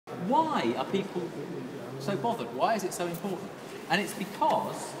why are people so bothered? Why is it so important? And it's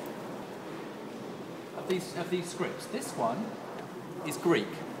because of these scripts. This one is Greek.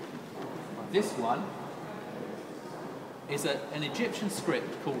 This one is an Egyptian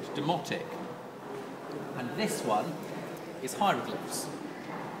script called Demotic. And this one is hieroglyphs.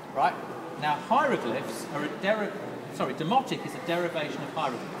 Right? Now, hieroglyphs are Demotic is a derivation of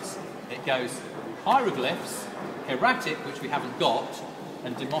hieroglyphs. It goes hieroglyphs, hieratic, which we haven't got,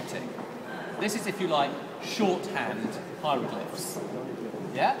 and demotic. This is, if you like, shorthand hieroglyphs.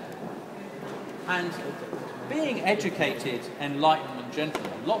 Yeah? And being educated, enlightened, and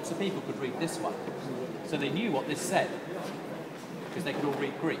gentlemen, lots of people could read this one. So they knew what this said, because they could all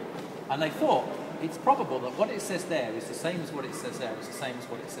read Greek. And they thought it's probable that what it says there is the same as what it says there, is the same as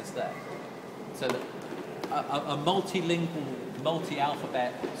what it says there. So that a multilingual,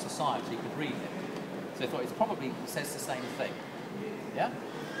 multi-alphabet society could read it. So they thought it probably says the same thing. Yeah?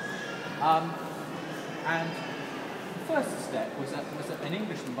 And the first step was an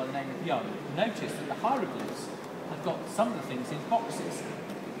Englishman by the name of Young noticed that the hieroglyphs had got some of the things in boxes.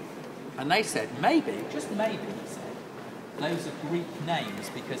 And they said, maybe, just maybe, he said, those are Greek names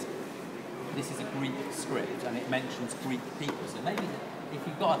because this is a Greek script and it mentions Greek people. So maybe if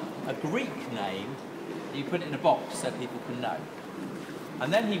you've got a Greek name, you put it in a box so people can know.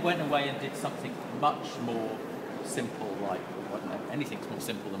 And then he went away and did something much more simple, like, I don't know, anything's more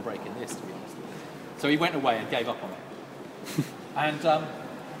simple than breaking this, to be honest. So he went away and gave up on it. And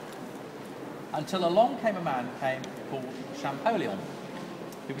until along came a man called Champollion,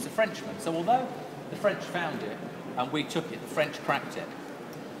 who was a Frenchman. So although the French found it and we took it, the French cracked it.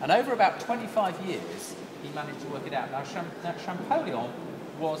 And over about 25 years, he managed to work it out. Now, Champollion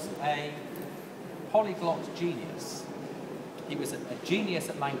was a polyglot genius. He was a genius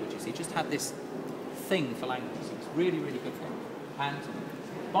at languages. He just had this thing for languages. He was really, really good for it. And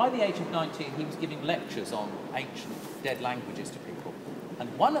by the age of 19, he was giving lectures on ancient dead languages to people. And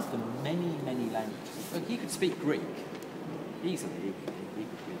one of the many, many languages, he could speak Greek easily. He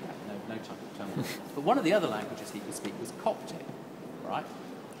could do that, no time. But one of the other languages he could speak was Coptic, right?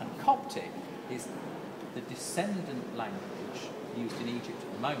 And Coptic is the descendant language used in Egypt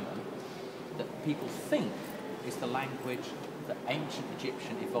at the moment that people think is the language that ancient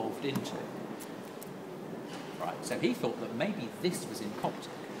Egyptian evolved into. Right, so he thought that maybe this was in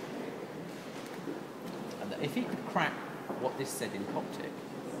Coptic. And that if he could crack what this said in Coptic,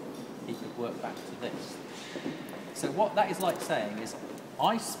 he could work back to this. So what that is like saying is,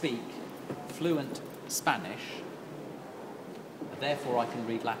 I speak fluent Spanish, therefore I can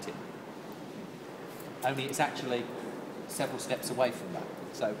read Latin. Only it's actually several steps away from that.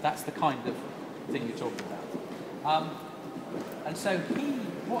 So that's the kind of thing you're talking about. And so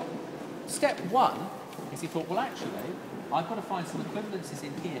step one is he thought, well actually, I've got to find some equivalences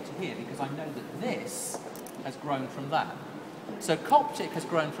in here to here because I know that this has grown from that. So Coptic has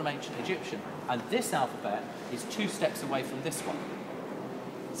grown from ancient Egyptian, and this alphabet is 2 steps away from this one.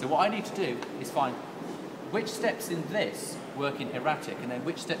 So what I need to do is find which steps in this work in hieratic, and then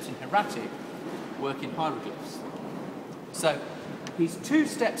which steps in hieratic work in hieroglyphs. So he's 2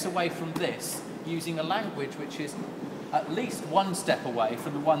 steps away from this, using a language which is at least 1 step away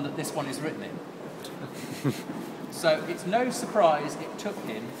from the one that this one is written in. So it's no surprise it took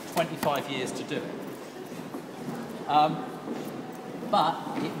him 25 years to do it. But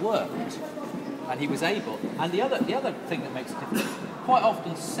it worked, and he was able. And the other thing that makes it different, quite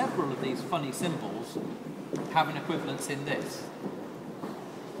often several of these funny symbols have an equivalence in this.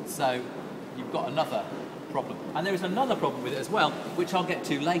 So you've got another problem. And there is another problem with it as well, which I'll get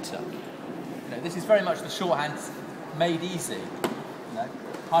to later. You know, this is very much the shorthand made easy. You know,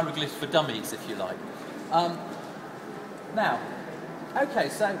 hieroglyphs for dummies, if you like. Now, okay,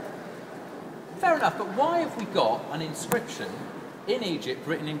 so fair enough, but why have we got an inscription in Egypt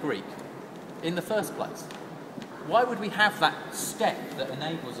written in Greek in the first place? Why would we have that step that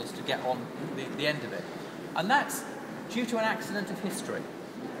enables us to get on the end of it? And that's due to an accident of history.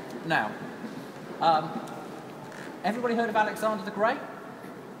 Now, everybody heard of Alexander the Great?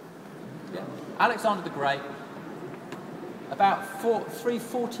 Yeah. Alexander the Great, about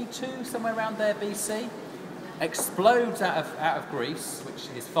 342, somewhere around there BC, explodes out of Greece, which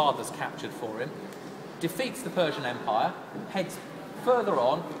his father's captured for him, defeats the Persian Empire, heads further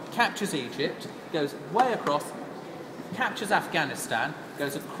on, captures Egypt, goes way across, captures Afghanistan,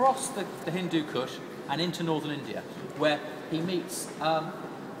 goes across the Hindu Kush and into northern India, where he meets an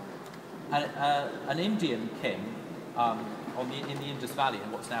Indian king in the Indus Valley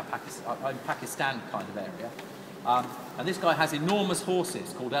in what's now Pakistan kind of area. And this guy has enormous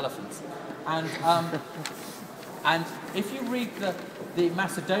horses called elephants. And if you read the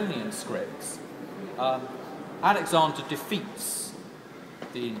Macedonian scripts, Alexander defeats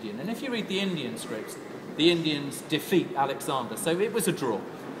the Indian. And if you read the Indian scripts, the Indians defeat Alexander. So it was a draw.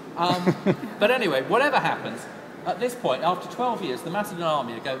 But anyway, whatever happens, at this point, after 12 years, the Macedonian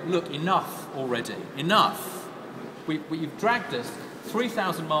army go, look, enough already, enough. You've dragged us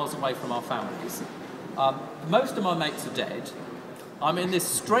 3,000 miles away from our families. Most of my mates are dead. I'm in this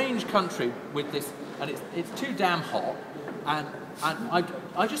strange country with this, and it's too damn hot, and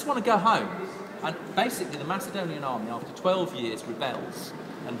I just want to go home. And basically the Macedonian army, after 12 years, rebels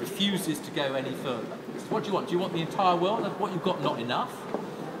and refuses to go any further. So what do you want? Do you want the entire world? What you've got, not enough?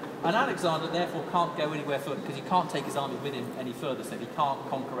 And Alexander, therefore, can't go anywhere further because he can't take his army with him any further, so he can't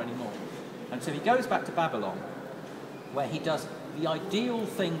conquer anymore. And so he goes back to Babylon, where he does the ideal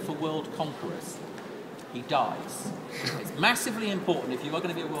thing for world conquerors. He dies. It's massively important, if you are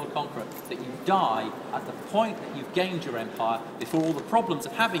going to be a world conqueror, that you die at the point that you've gained your empire before all the problems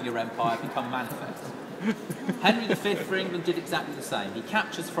of having your empire become manifest. Henry V for England did exactly the same. He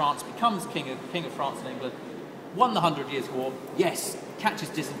captures France, becomes king of France and England, won the 100 Years' War, yes, catches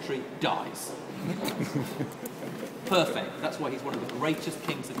dysentery, dies. Perfect. That's why he's one of the greatest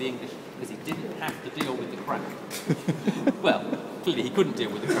kings of the English, because he didn't have to deal with the crap. Well, clearly he couldn't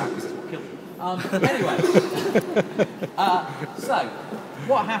deal with the crap because it's what killed him. Anyway, so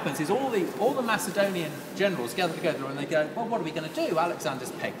what happens is all the Macedonian generals gather together and they go, well, what are we going to do?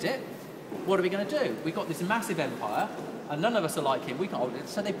 Alexander's pegged it. What are we going to do? We've got this massive empire and none of us are like him. We can't hold it.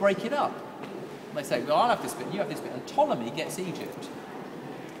 So they break it up. They say, well, I'll have this bit, you have this bit. And Ptolemy gets Egypt.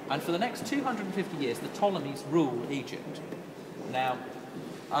 And for the next 250 years, the Ptolemies rule Egypt. Now,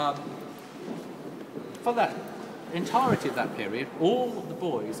 for that entirety of that period, all the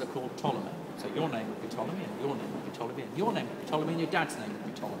boys are called Ptolemy. So your name would be Ptolemy, and your name would be Ptolemy, and your name would be Ptolemy, and your dad's name would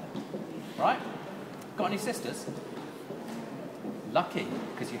be Ptolemy. Right? Got any sisters? Lucky,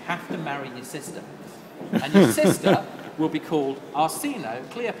 because you have to marry your sister. And your sister will be called Arsinoe,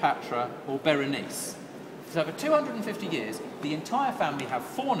 Cleopatra, or Berenice. So for 250 years, the entire family have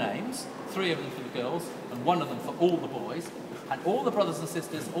 4 names, 3 of them for the girls, and 1 of them for all the boys, and all the brothers and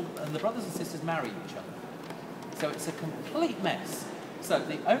sisters, marry each other. So it's a complete mess. So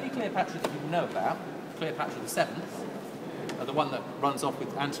the only Cleopatra that you know about, Cleopatra the 7th, the one that runs off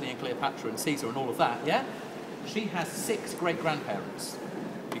with Antony and Cleopatra and Caesar and all of that, yeah? She has 6 great-grandparents,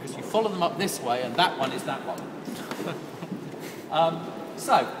 because you follow them up this way and that one is that one.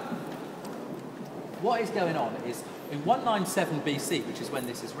 So, what is going on is, in 197 BC, which is when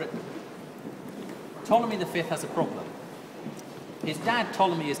this is written, Ptolemy V has a problem. His dad,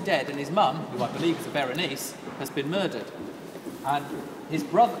 Ptolemy, is dead, and his mum, who I believe is a Berenice, has been murdered. And his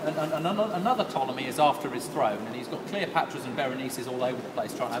brother, and another Ptolemy is after his throne, and he's got Cleopatras and Berenices all over the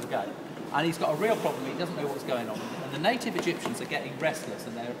place trying to have a go. And he's got a real problem, he doesn't know what's going on. And the native Egyptians are getting restless,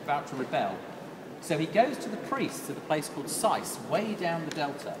 and they're about to rebel. So he goes to the priests at a place called Sais, way down the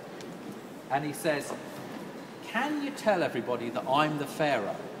delta, and he says, can you tell everybody that I'm the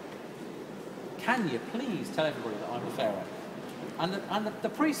pharaoh? Can you please tell everybody that I'm the pharaoh? And the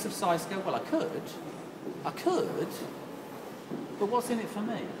priests of Sais go, well, I could, but what's in it for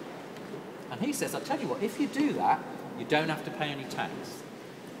me? And he says, I'll tell you what, if you do that, you don't have to pay any tax.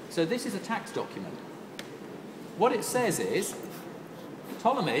 So this is a tax document. What it says is,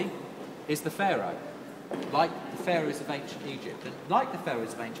 Ptolemy is the pharaoh, like the pharaohs of ancient Egypt. And like the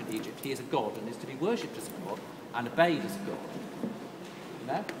pharaohs of ancient Egypt, he is a god and is to be worshipped as a god and obeyed as a god. You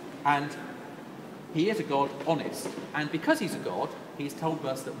know? And he is a god honest. And because he's a god, he's told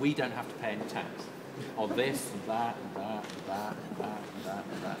us that we don't have to pay any tax on this and that and that and that and that and that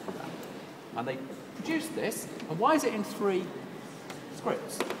and that and that. And they produced this. And why is it in 3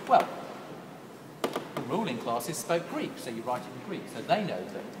 scripts? Well, the ruling classes spoke Greek, so you write it in Greek. So they know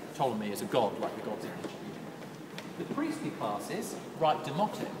that Ptolemy is a god like the gods in ancient Egypt. The priestly classes write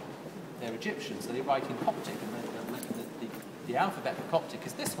Demotic. They're Egyptian, so they write in Coptic, and the alphabet for Coptic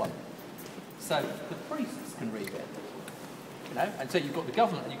is this one. So the priests can read it, you know, and so you've got the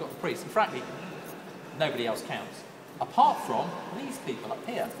government and you've got the priests, and frankly, nobody else counts, apart from these people up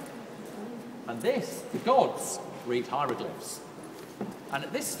here. And this, the gods, read hieroglyphs. And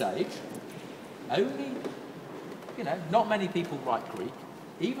at this stage, only, you know, not many people write Greek,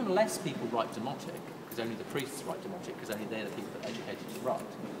 even less people write Demotic, because only the priests write Demotic, because only they're the people that are educated to write.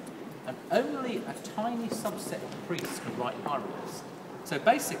 And only a tiny subset of the priests can write in hieroglyphs. So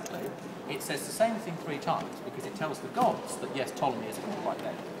basically, it says the same thing 3 times, because it tells the gods that, yes, Ptolemy is a god right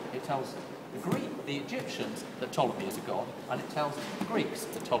there. It tells the Egyptians that Ptolemy is a god, and it tells the Greeks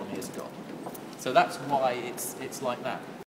that Ptolemy is a god. So that's why it's like that.